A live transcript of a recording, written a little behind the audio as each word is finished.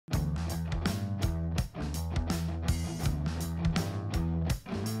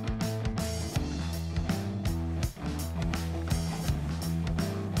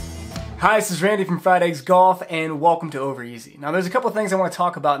Hi, this is Randy from Fried Eggs Golf, and welcome to Over Easy. Now, there's a couple of things I want to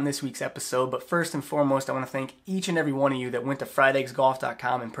talk about in this week's episode, but first and foremost, I want to thank each and every one of you that went to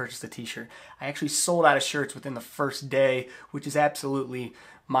friedeggsgolf.com and purchased a t-shirt. I actually sold out of shirts within the first day, which is absolutely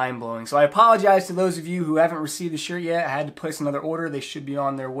mind-blowing. So I apologize to those of you who haven't received a shirt yet. I had to place another order. They should be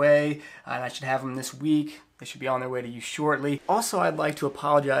on their way, and I should have them this week. They should be on their way to you shortly. Also, I'd like to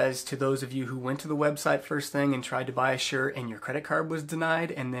apologize to those of you who went to the website first thing and tried to buy a shirt and your credit card was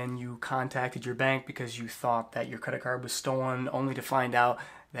denied, and then you contacted your bank because you thought that your credit card was stolen, only to find out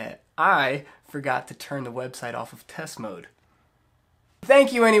that I forgot to turn the website off of test mode.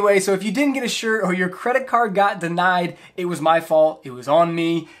 Thank you anyway. So if you didn't get a shirt or your credit card got denied, it was my fault. It was on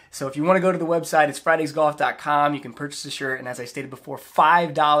me. So if you want to go to the website, it's friedeggsgolf.com. You can purchase a shirt, and as I stated before,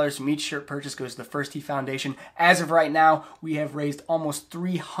 $5 from each shirt purchase goes to the First Tee Foundation. As of right now, we have raised almost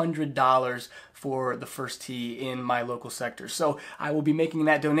 $300 for the First Tee in my local sector. So I will be making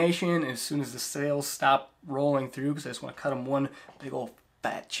that donation as soon as the sales stop rolling through, because I just want to cut them one big old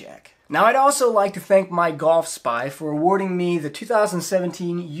fat check. Now, I'd also like to thank my Golf Spy for awarding me the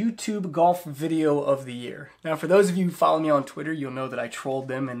 2017 YouTube Golf Video of the Year. Now, for those of you who follow me on Twitter, you'll know that I trolled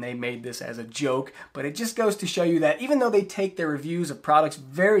them and they made this as a joke, but it just goes to show you that even though they take their reviews of products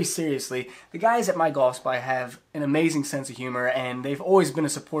very seriously, the guys at my Golf Spy have an amazing sense of humor, and they've always been a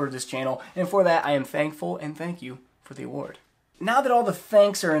supporter of this channel, and for that I am thankful, and thank you for the award. Now that all the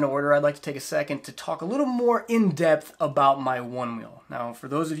thanks are in order, I'd like to take a second to talk a little more in depth about my OneWheel. Now, for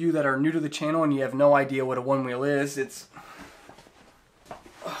those of you that are new to the channel and you have no idea what a OneWheel is, it's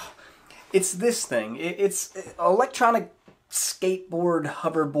this thing. It's an electronic skateboard,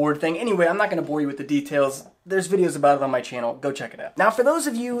 hoverboard thing. Anyway, I'm not going to bore you with the details. There's videos about it on my channel. Go check it out. Now, for those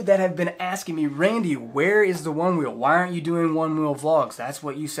of you that have been asking me, Randy, where is the OneWheel? Why aren't you doing OneWheel vlogs? That's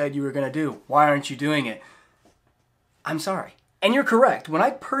what you said you were going to do. Why aren't you doing it? I'm sorry. And you're correct. When I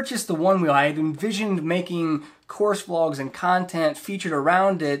purchased the OneWheel, I had envisioned making course vlogs and content featured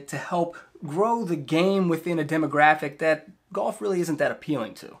around it to help grow the game within a demographic that golf really isn't that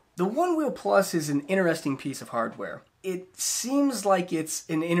appealing to. The OneWheel Plus is an interesting piece of hardware. It seems like it's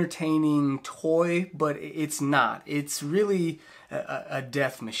an entertaining toy, but it's not. It's really a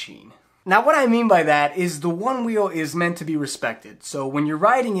death machine. Now, what I mean by that is the OneWheel is meant to be respected. So when you're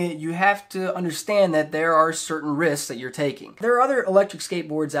riding it, you have to understand that there are certain risks that you're taking. There are other electric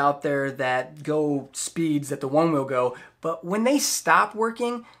skateboards out there that go speeds that the OneWheel go, but when they stop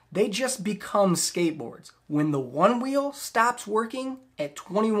working, they just become skateboards. When the OneWheel stops working at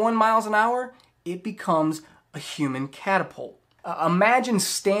 21 miles an hour, it becomes a human catapult. Imagine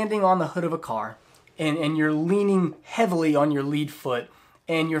standing on the hood of a car and you're leaning heavily on your lead foot,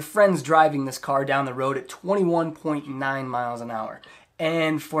 and your friend's driving this car down the road at 21.9 miles an hour.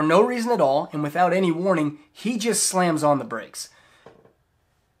 And for no reason at all, and without any warning, he just slams on the brakes.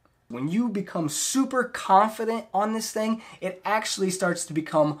 When you become super confident on this thing, it actually starts to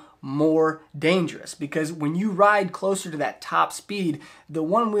become more dangerous, because when you ride closer to that top speed, the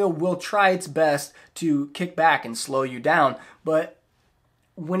OneWheel will try its best to kick back and slow you down, but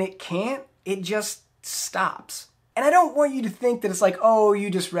when it can't, it just stops. And I don't want you to think that it's like, oh, you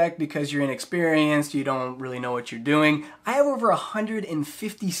just wrecked because you're inexperienced, you don't really know what you're doing. I have over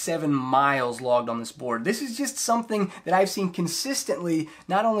 157 miles logged on this board. This is just something that I've seen consistently,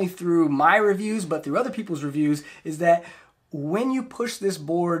 not only through my reviews, but through other people's reviews, is that when you push this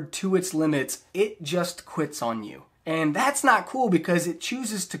board to its limits, it just quits on you. And that's not cool because it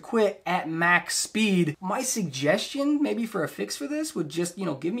chooses to quit at max speed. My suggestion, maybe for a fix for this, would just,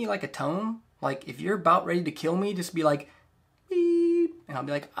 give me like a tone. Like, if you're about ready to kill me, just be like, beep, and I'll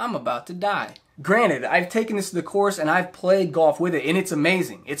be like, I'm about to die. Granted, I've taken this to the course and I've played golf with it, and it's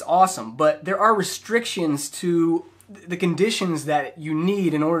amazing. It's awesome, but there are restrictions to the conditions that you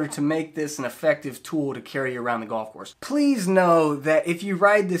need in order to make this an effective tool to carry around the golf course. Please know that if you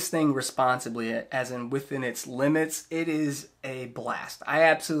ride this thing responsibly, as in within its limits, it is a blast. I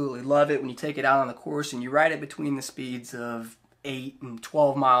absolutely love it when you take it out on the course and you ride it between the speeds of 8 and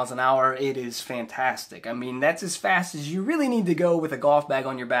 12 miles an hour. It is fantastic. I mean, that's as fast as you really need to go with a golf bag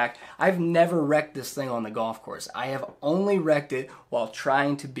on your back. I've never wrecked this thing on the golf course. I have only wrecked it while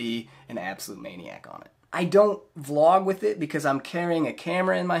trying to be an absolute maniac on it. I don't vlog with it because I'm carrying a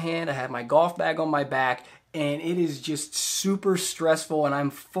camera in my hand, I have my golf bag on my back, and it is just super stressful, and I'm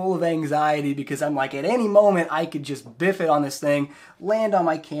full of anxiety because I'm like, at any moment I could just biff it on this thing, land on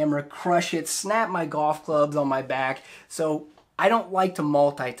my camera, crush it, snap my golf clubs on my back. So I don't like to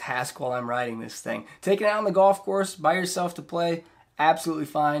multitask while I'm riding this thing. Taking it out on the golf course by yourself to play, absolutely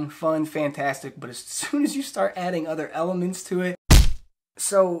fine, fun, fantastic, but as soon as you start adding other elements to it,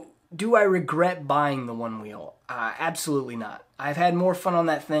 so Do I regret buying the OneWheel? Absolutely not. I've had more fun on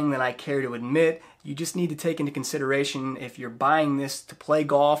that thing than I care to admit. You just need to take into consideration if you're buying this to play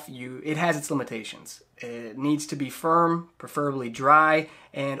golf, it has its limitations. It needs to be firm, preferably dry,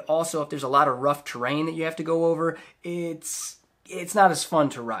 and also if there's a lot of rough terrain that you have to go over, it's not as fun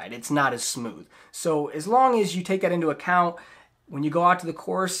to ride. It's not as smooth. So as long as you take that into account, when you go out to the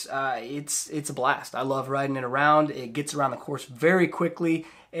course, it's a blast. I love riding it around. It gets around the course very quickly,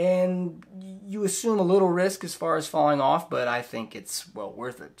 and you assume a little risk as far as falling off, but I think it's well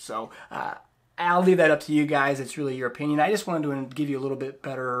worth it. So I'll leave that up to you guys. It's really your opinion. I just wanted to give you a little bit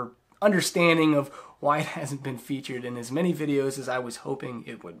better understanding of why it hasn't been featured in as many videos as I was hoping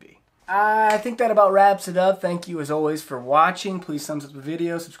it would be. I think that about wraps it up. Thank you as always for watching. Please thumbs up the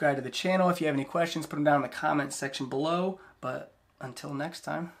video, subscribe to the channel. If you have any questions, put them down in the comments section below. But until next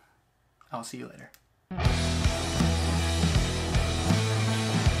time, I'll see you later.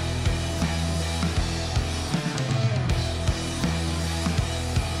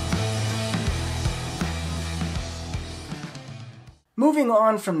 Moving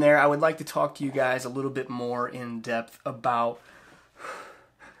on from there, I would like to talk to you guys a little bit more in depth about